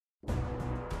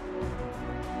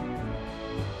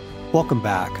Welcome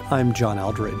back. I'm John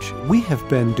Eldridge. We have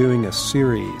been doing a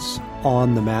series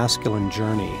on the masculine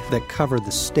journey that cover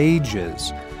the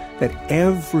stages that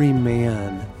every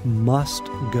man must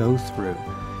go through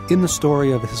in the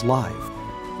story of his life.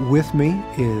 With me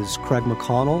is Craig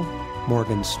McConnell,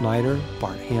 Morgan Snyder,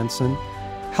 Bart Hansen,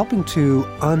 helping to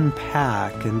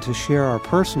unpack and to share our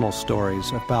personal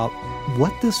stories about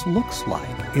what this looks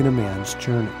like in a man's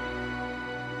journey.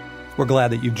 We're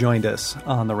glad that you joined us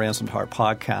on the Ransomed Heart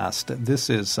podcast. This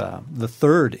is the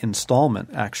third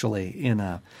installment, actually, in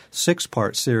a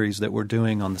 6-part series that we're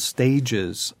doing on the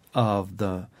stages of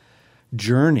the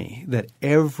journey that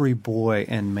every boy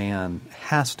and man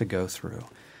has to go through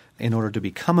in order to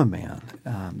become a man.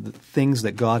 The things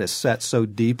that God has set so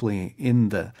deeply in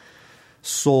the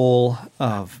soul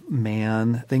of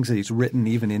man, things that he's written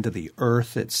even into the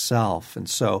earth itself. And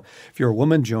so if you're a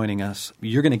woman joining us,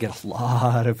 you're going to get a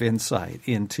lot of insight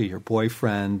into your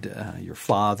boyfriend, your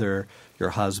father, your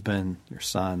husband, your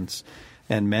sons.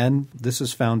 And men, this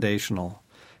is foundational.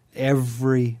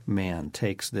 Every man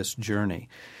takes this journey.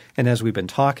 And as we've been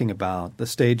talking about, the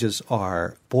stages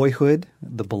are boyhood,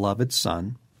 the beloved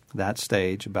son, that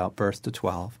stage about birth to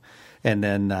 12, and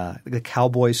then the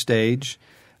cowboy stage,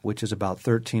 which is about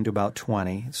 13 to about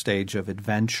 20, stage of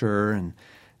adventure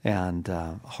and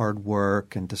hard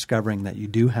work and discovering that you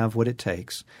do have what it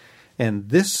takes. And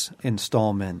this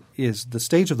installment is the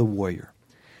stage of the warrior.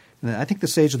 And I think the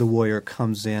stage of the warrior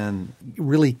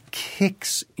really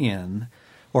kicks in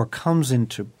or comes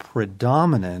into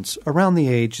predominance around the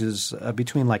ages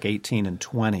between like 18 and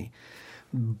 20.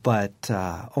 But,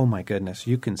 oh my goodness,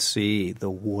 you can see the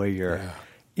warrior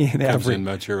in every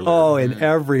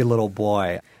little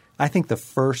boy. I think the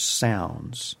first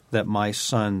sounds that my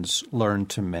sons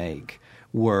learned to make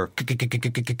were, and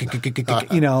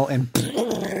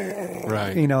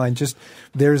just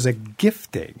there's a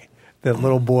gifting that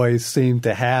little boys seem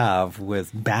to have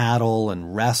with battle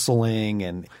and wrestling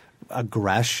and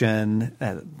aggression.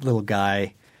 That little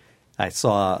guy I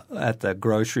saw at the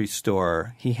grocery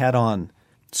store, he had on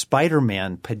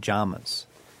Spider-Man pajamas.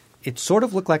 It sort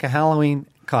of looked like a Halloween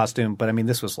costume, but I mean,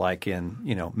 this was like in,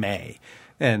 May.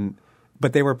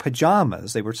 But they were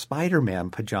pajamas. They were Spider-Man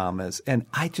pajamas. And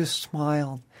I just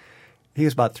smiled. He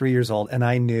was about 3 years old, and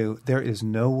I knew there is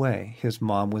no way his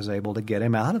mom was able to get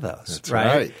him out of those. That's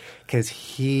right. Because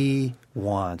he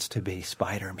wants to be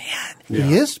Spider-Man. Yeah.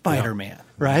 He is Spider-Man,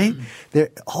 right?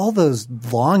 All those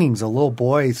longings of little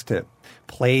boys to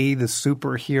play the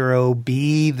superhero,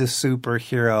 be the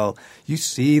superhero. You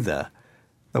see the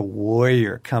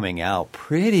warrior coming out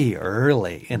pretty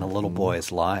early in a little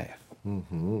boy's life.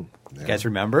 Mm-hmm. Yeah. You guys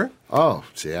remember? Oh,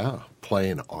 yeah.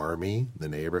 Playing army, the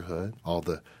neighborhood, all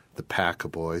the pack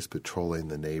of boys patrolling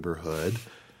the neighborhood,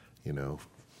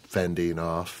 fending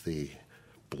off the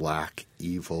black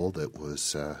evil that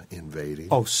was invading.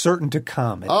 Oh, certain to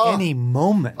come at any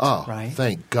moment, right?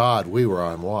 Thank God we were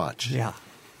on watch. Yeah.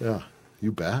 Yeah,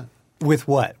 you bet. With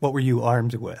what? What were you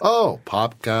armed with? Oh,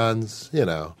 pop guns,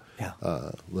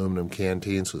 aluminum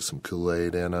canteens with some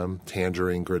Kool-Aid in them,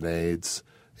 tangerine grenades.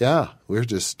 Yeah,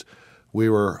 we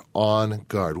were on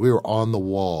guard. We were on the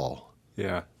wall.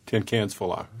 Yeah, tin cans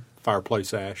full of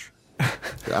fireplace ash.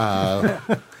 That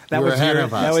was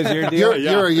your deal?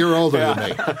 You're a year older than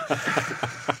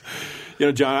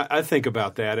me. John, I think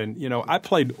about that. And, I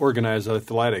played organized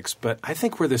athletics, but I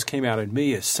think where this came out in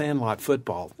me is sandlot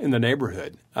football in the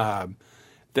neighborhood.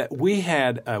 That we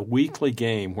had a weekly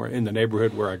game in the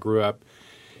neighborhood where I grew up.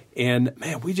 And,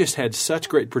 man, we just had such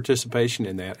great participation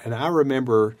in that. And I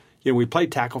remember, we played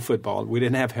tackle football. We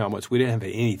didn't have helmets. We didn't have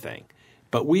anything.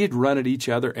 But we had run at each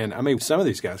other. And, I mean, some of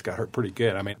these guys got hurt pretty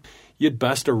good. I mean, you'd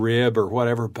bust a rib or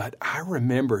whatever. But I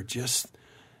remember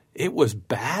it was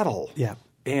battle. Yeah.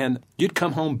 And you'd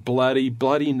come home bloody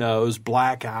nose,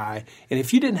 black eye. And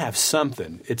if you didn't have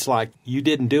something, it's like you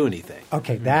didn't do anything.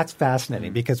 Okay, that's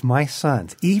fascinating because my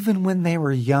sons, even when they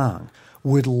were young,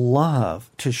 would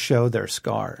love to show their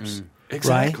scars.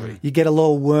 Exactly. Right? You get a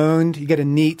little wound, you get a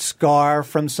neat scar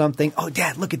from something. Oh,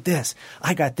 Dad, look at this.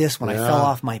 I got this when I fell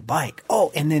off my bike.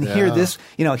 Oh, and then hear this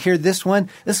one.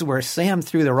 This is where Sam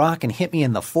threw the rock and hit me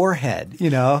in the forehead,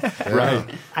 Right.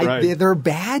 They're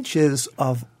badges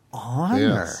of honor.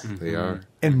 Yes, they are.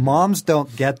 And moms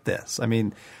don't get this. I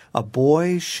mean, a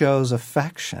boy shows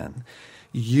affection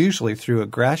usually through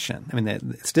aggression. I mean,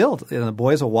 the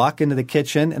boys will walk into the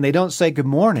kitchen and they don't say good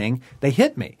morning. They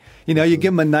hit me. You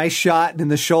give them a nice shot in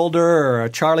the shoulder or a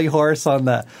Charlie horse on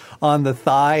the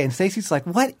thigh. And Stacy's like,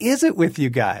 "What is it with you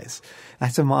guys?" I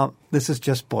said, "Mom, this is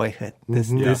just boyhood.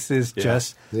 This is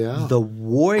just the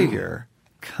warrior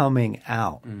coming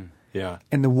out." Yeah.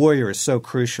 And the warrior is so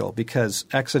crucial because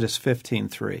Exodus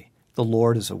 15:3. The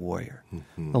Lord is a warrior.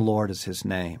 The Lord is his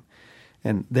name.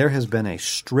 And there has been a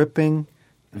stripping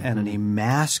and an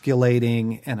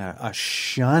emasculating and a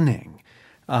shunning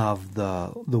of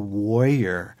the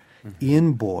warrior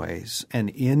in boys and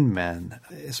in men,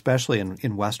 especially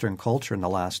in Western culture in the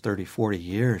last 30, 40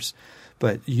 years.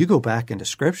 But you go back into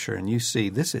Scripture and you see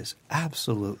this is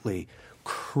absolutely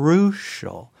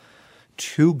crucial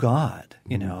to God.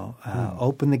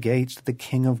 Open the gates that the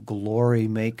King of glory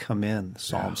may come in, the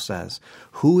Psalm says.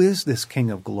 Who is this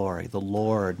King of glory? The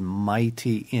Lord,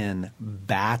 mighty in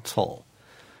battle.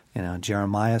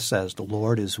 Jeremiah says, the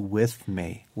Lord is with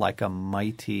me like a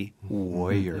mighty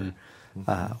warrior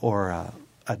or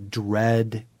a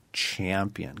dread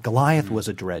champion. Goliath was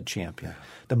a dread champion.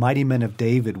 The mighty men of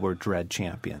David were dread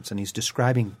champions, and he's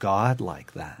describing God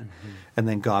like that. And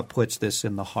then God puts this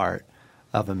in the heart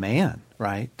of a man,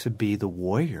 right, to be the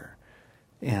warrior.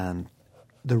 And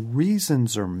the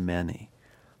reasons are many,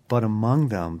 but among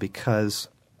them, because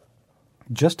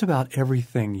just about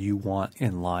everything you want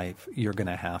in life, you're going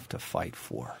to have to fight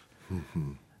for.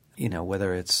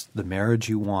 Whether it's the marriage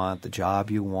you want, the job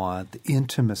you want, the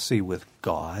intimacy with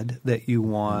God that you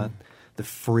want, the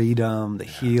freedom, the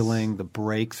healing, the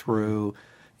breakthrough.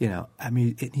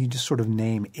 You just sort of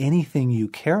name anything you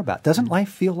care about. Doesn't life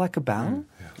feel like a battle?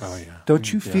 Oh, yeah.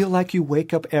 Don't you feel like you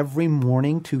wake up every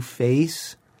morning to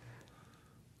face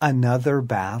another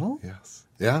battle? Yes.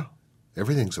 Yeah.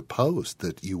 Everything's opposed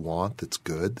that you want, that's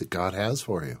good, that God has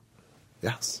for you.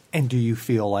 Yes. And do you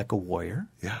feel like a warrior?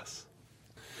 Yes.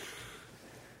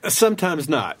 Sometimes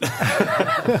not.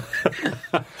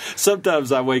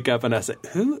 Sometimes I wake up and I say,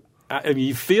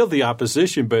 you feel the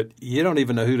opposition, but you don't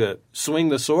even know who to swing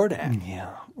the sword at.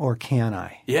 Yeah. Or can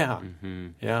I? Yeah.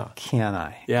 Yeah. Can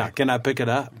I? Yeah. Can I pick it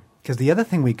up? Because the other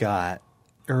thing we got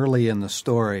early in the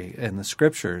story, in the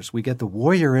Scriptures, we get the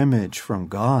warrior image from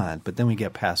God, but then we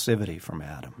get passivity from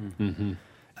Adam.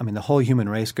 The whole human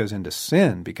race goes into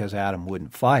sin because Adam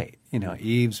wouldn't fight.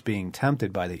 Eve's being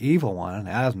tempted by the evil one, and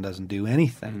Adam doesn't do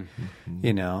anything,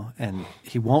 and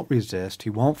he won't resist. He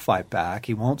won't fight back.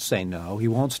 He won't say no. He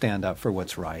won't stand up for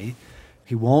what's right.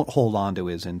 He won't hold on to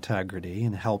his integrity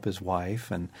and help his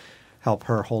wife and help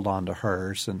her hold on to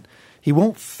hers. And he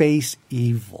won't face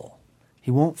evil.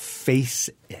 He won't face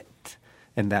it.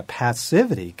 And that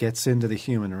passivity gets into the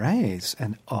human race,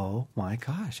 and oh my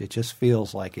gosh, it just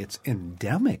feels like it's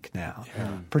endemic now,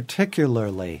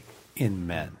 particularly in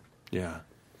men. Yeah.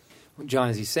 Well, John,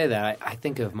 as you say that, I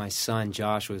think of my son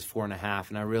Josh, who is 4.5,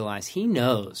 and I realize he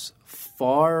knows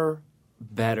far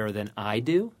better than I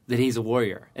do that he's a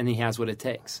warrior and he has what it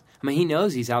takes. He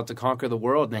knows he's out to conquer the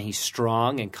world, and he's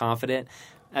strong and confident.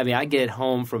 I get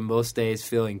home from most days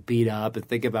feeling beat up and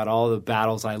think about all the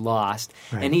battles I lost.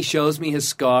 Right. And he shows me his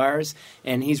scars,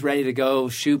 and he's ready to go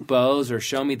shoot bows or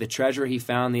show me the treasure he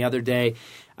found the other day.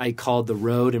 I called the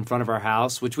road in front of our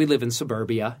house, which we live in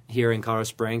suburbia here in Colorado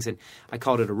Springs, and I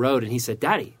called it a road. And he said,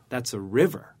 "Daddy, that's a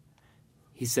river."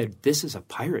 He said, "This is a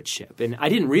pirate ship." And I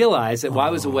didn't realize that while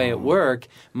I was away at work,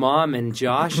 Mom and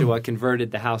Joshua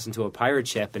converted the house into a pirate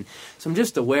ship. And so I'm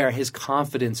just aware his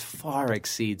confidence far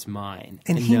exceeds mine.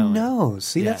 And he knows.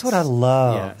 See, that's what I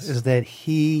love, is that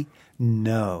he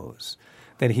knows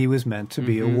that he was meant to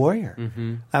be a warrior.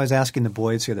 I was asking the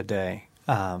boys the other day.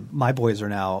 My boys are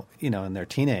now, in their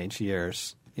teenage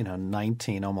years,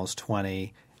 19, almost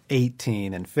 20,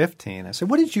 18, and 15. I said,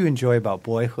 "What did you enjoy about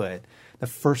boyhood?" The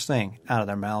first thing out of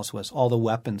their mouths was all the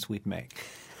weapons we'd make.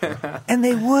 And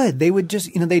they would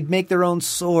just, they'd make their own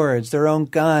swords, their own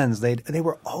guns. They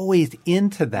were always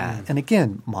into that. And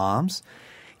again, moms,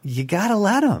 you got to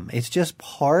let him. It's just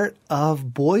part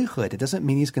of boyhood. It doesn't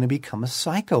mean he's going to become a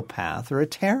psychopath or a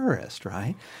terrorist,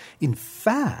 right? In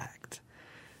fact,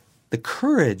 the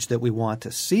courage that we want to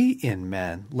see in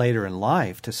men later in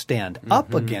life to stand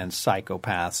up against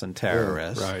psychopaths and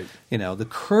terrorists, the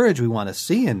courage we want to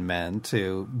see in men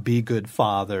to be good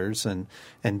fathers and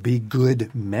be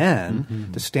good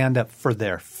men, to stand up for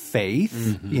their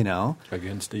faith,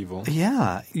 against evil.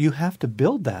 Yeah, you have to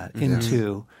build that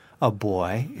into a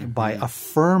boy by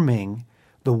affirming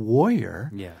the warrior,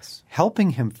 helping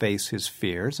him face his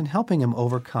fears and helping him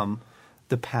overcome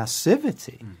the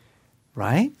passivity.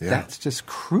 Right? Yeah. That's just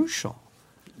crucial.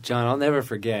 John, I'll never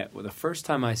forget the first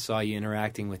time I saw you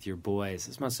interacting with your boys.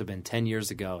 This must have been 10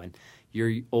 years ago, and your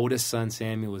oldest son,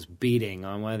 Samuel, was beating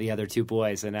on one of the other two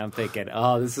boys, and I'm thinking,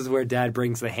 this is where Dad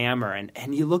brings the hammer.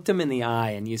 And you looked him in the eye,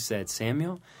 and you said,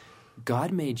 "Samuel,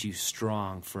 God made you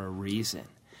strong for a reason,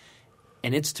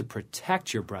 and it's to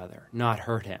protect your brother, not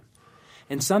hurt him."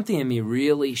 And something in me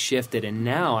really shifted, and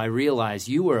now I realize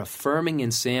you were affirming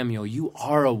in Samuel, you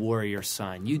are a warrior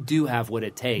son. You do have what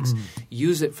it takes.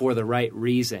 Use it for the right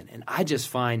reason. And I just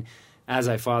find, as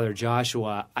I father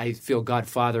Joshua, I feel God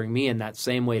fathering me in that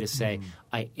same way to say,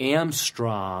 I am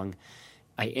strong,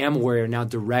 I am a warrior, now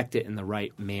direct it in the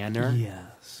right manner.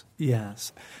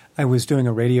 Yes. I was doing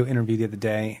a radio interview the other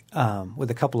day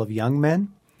with a couple of young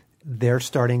men. They're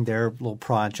starting their little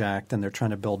project, and they're trying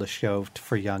to build a show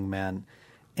for young men.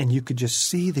 And you could just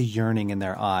see the yearning in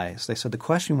their eyes. They said, the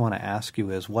question we want to ask you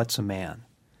is, what's a man?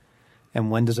 And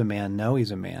when does a man know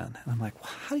he's a man? And I'm like,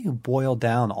 well, how do you boil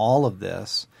down all of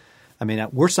this? I mean,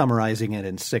 we're summarizing it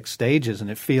in 6 stages,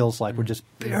 and it feels like we're just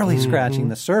barely scratching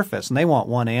the surface. And they want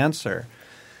one answer.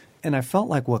 And I felt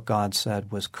like what God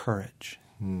said was courage.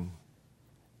 And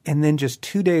then just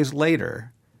 2 days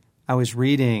later, I was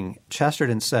reading,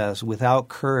 Chesterton says, without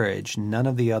courage, none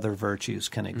of the other virtues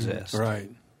can exist. Right.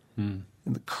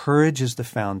 And the courage is the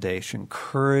foundation.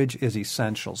 Courage is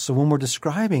essential. So when we're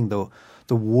describing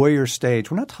the warrior stage,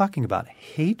 we're not talking about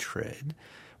hatred.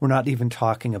 We're not even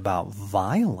talking about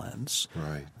violence.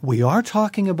 Right. We are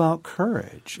talking about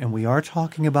courage, and we are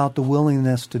talking about the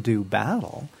willingness to do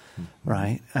battle,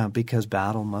 right? Because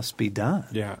battle must be done.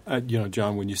 Yeah.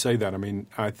 John, when you say that,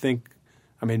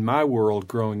 my world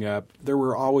growing up, there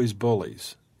were always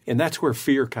bullies. And that's where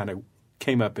fear kind of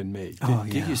came up in me.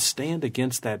 Did you stand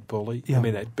against that bully? Yeah. I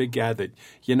mean, that big guy that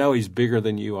he's bigger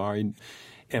than you are. And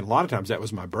a lot of times that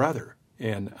was my brother.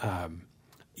 And,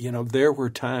 there were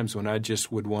times when I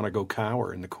just would want to go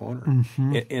cower in the corner.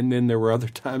 And then there were other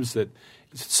times that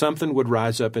something would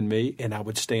rise up in me and I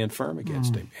would stand firm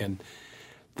against him. And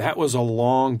that was a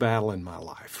long battle in my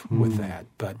life with that.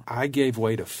 But I gave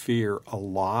way to fear a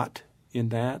lot in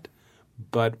that.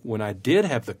 But when I did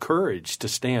have the courage to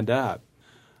stand up,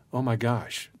 oh my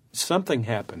gosh, something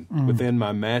happened within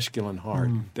my masculine heart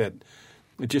that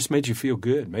it just made you feel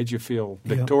good, made you feel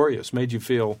victorious, made you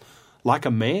feel like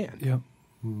a man. Yep.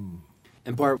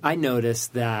 And Bart, I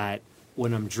noticed that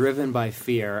when I'm driven by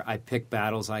fear, I pick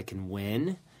battles I can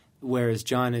win. Whereas,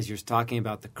 John, as you're talking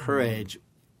about the courage,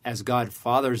 as God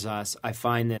fathers us, I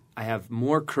find that I have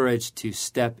more courage to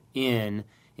step in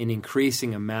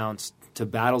increasing amounts to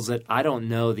battles that I don't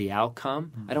know the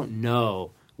outcome. I don't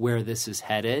know where this is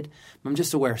headed. I'm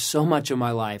just aware so much of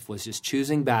my life was just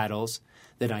choosing battles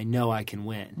that I know I can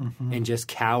win and just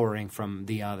cowering from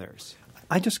the others.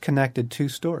 I just connected 2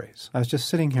 stories. I was just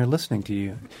sitting here listening to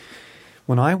you.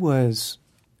 When I was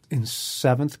in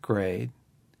 7th grade,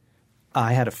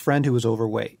 I had a friend who was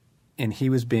overweight, and he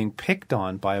was being picked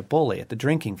on by a bully at the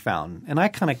drinking fountain. And I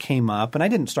kind of came up, and I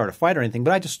didn't start a fight or anything,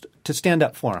 but I just to stand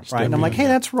up for him, right? And I'm like, hey,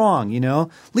 that's wrong,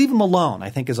 Leave him alone, I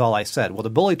think is all I said. Well, the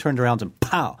bully turned around and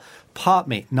popped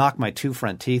me, knocked my 2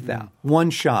 front teeth out. One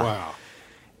shot. Wow.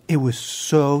 It was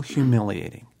so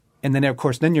humiliating. And then, of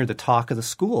course, you're the talk of the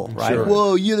school, right? Sure.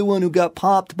 Whoa, you're the one who got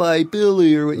popped by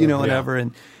Billy or, whatever.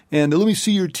 And let me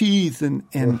see your teeth.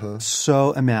 And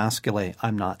so emasculate.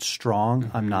 I'm not strong.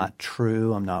 I'm not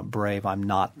true. I'm not brave. I'm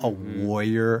not a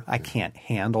warrior. I can't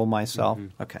handle myself.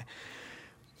 Okay.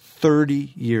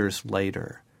 30 years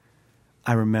later,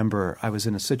 I remember I was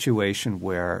in a situation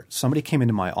where somebody came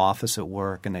into my office at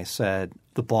work and they said,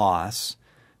 our boss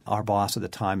at the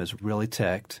time is really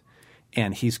ticked.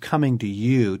 And he's coming to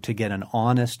you to get an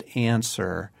honest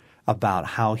answer about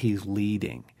how he's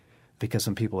leading, because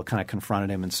some people have kind of confronted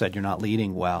him and said, you're not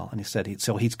leading well. And he said,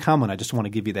 so he's coming. I just want to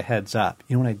give you the heads up.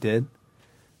 You know what I did?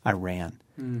 I ran.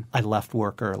 I left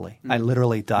work early. I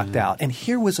literally ducked out. And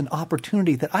here was an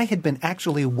opportunity that I had been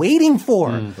actually waiting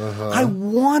for. I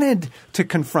wanted to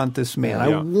confront this man.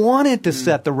 I wanted to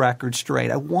set the record straight.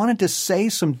 I wanted to say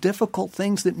some difficult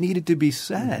things that needed to be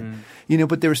said.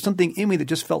 But there was something in me that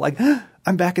just felt like,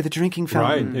 I'm back at the drinking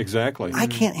fountain. Right, exactly. I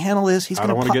can't handle this. He's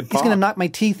going to knock my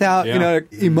teeth out,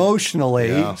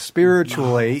 emotionally,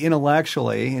 spiritually,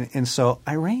 intellectually. And so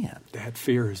I ran. That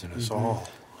fear is in us all.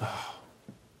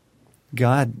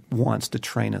 God wants to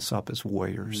train us up as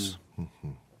warriors.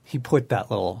 He put that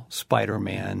little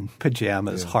Spider-Man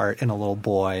pajamas heart in a little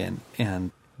boy,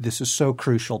 and this is so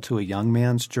crucial to a young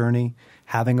man's journey,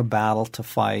 having a battle to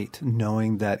fight,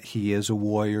 knowing that he is a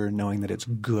warrior, knowing that it's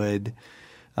good,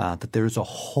 that there's a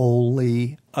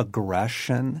holy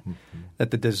aggression,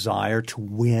 that the desire to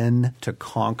win, to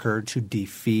conquer, to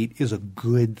defeat is a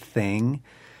good thing.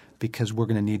 Because we're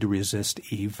going to need to resist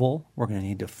evil. We're going to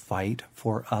need to fight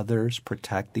for others,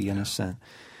 protect the innocent.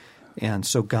 And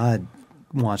so God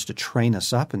wants to train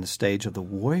us up in the stage of the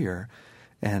warrior.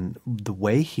 And the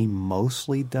way he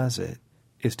mostly does it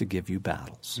is to give you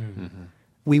battles.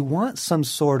 We want some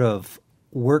sort of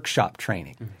workshop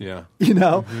training. Yeah. You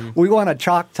know, we want a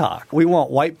chalk talk. We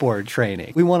want whiteboard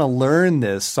training. We want to learn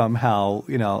this somehow,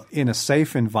 you know, in a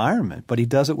safe environment. But he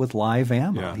does it with live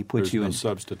ammo. Yeah. He puts There's you no in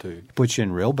substitute. puts you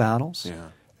in real battles. Yeah.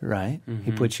 Right?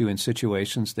 He puts you in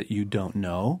situations that you don't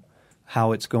know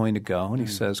how it's going to go, and he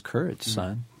says, "Courage,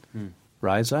 son.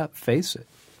 Rise up, face it."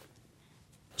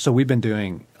 So we've been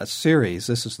doing a series.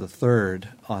 This is the third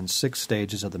on 6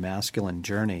 stages of the masculine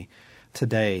journey.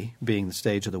 Today being the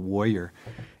stage of the warrior.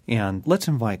 And let's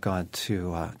invite God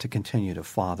to continue to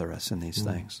father us in these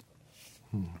things.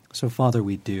 So, Father,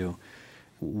 we do.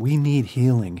 We need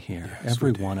healing here, Yes,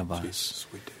 every we do. one of us. Jesus,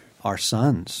 we do. Our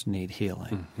sons need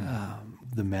healing.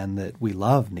 The men that we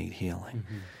love need healing.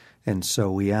 And so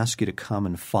we ask you to come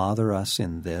and father us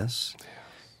in this.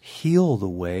 Heal the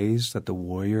ways that the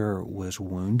warrior was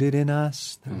wounded in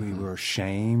us, that we were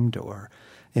shamed or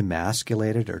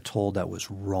emasculated or told that was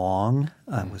wrong,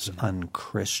 was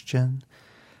unchristian.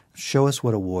 Show us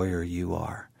what a warrior you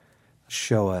are.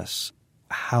 Show us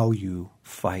how you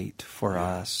fight for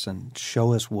us, and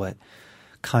show us what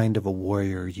kind of a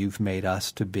warrior you've made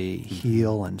us to be.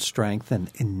 Heal and strengthen,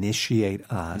 initiate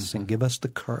us, and give us the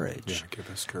courage, Give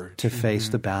us courage. to face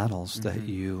the battles that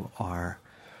you are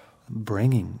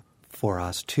bringing for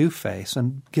us to face,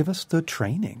 and give us the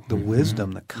training, the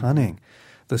wisdom, the cunning,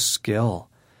 the skill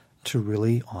to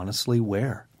really honestly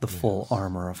wear the full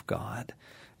armor of God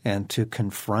and to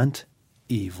confront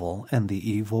evil and the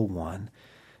evil one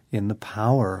in the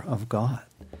power of God.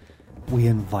 We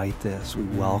invite this. We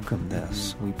welcome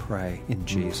this. We pray in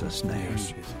Jesus' name.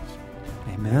 Yes, Jesus.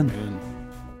 Amen. Amen.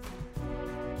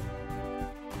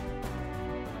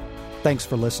 Thanks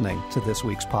for listening to this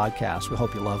week's podcast. We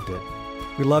hope you loved it.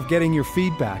 We love getting your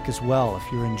feedback as well. If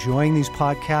you're enjoying these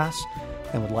podcasts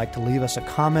and would like to leave us a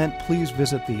comment, please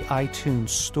visit the iTunes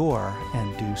store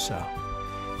and do so.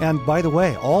 And by the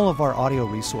way, all of our audio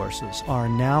resources are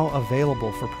now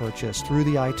available for purchase through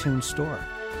the iTunes store.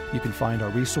 You can find our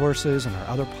resources and our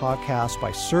other podcasts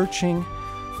by searching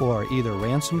for either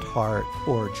Ransomed Heart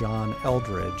or John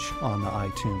Eldredge on the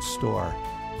iTunes store.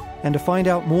 And to find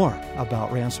out more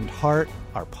about Ransomed Heart,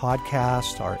 our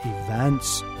podcast, our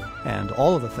events, and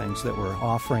all of the things that we're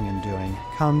offering and doing,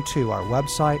 come to our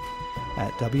website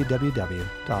at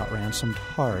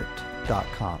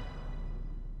www.ransomedheart.com.